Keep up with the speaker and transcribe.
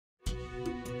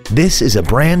This is a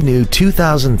brand new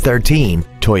 2013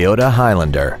 Toyota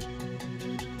Highlander.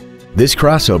 This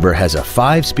crossover has a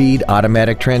 5-speed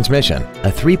automatic transmission, a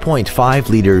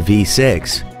 3.5-liter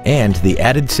V6, and the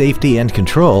added safety and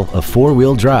control of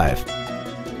 4-wheel drive.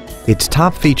 Its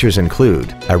top features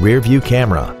include a rear-view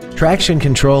camera, traction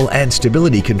control and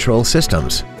stability control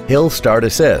systems, hill start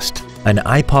assist, an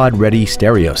iPod-ready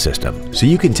stereo system so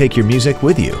you can take your music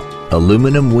with you,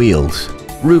 aluminum wheels,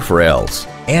 roof rails,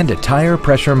 and a tire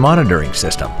pressure monitoring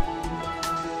system.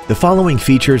 The following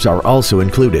features are also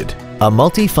included: a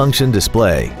multi-function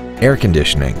display, air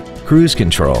conditioning, cruise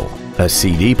control, a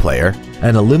CD player,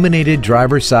 an illuminated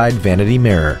driver's side vanity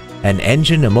mirror, an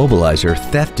engine immobilizer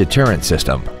theft deterrent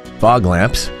system, fog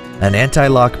lamps, an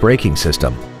anti-lock braking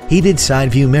system, heated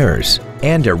side view mirrors,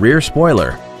 and a rear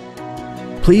spoiler.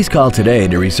 Please call today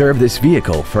to reserve this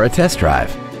vehicle for a test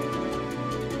drive.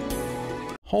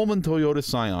 Holman Toyota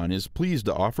Scion is pleased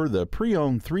to offer the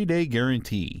pre-owned 3-day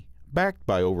guarantee. Backed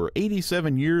by over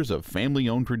 87 years of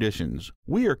family-owned traditions,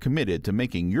 we are committed to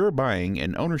making your buying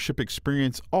and ownership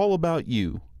experience all about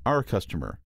you, our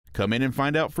customer. Come in and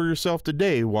find out for yourself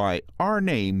today why our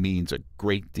name means a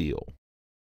great deal.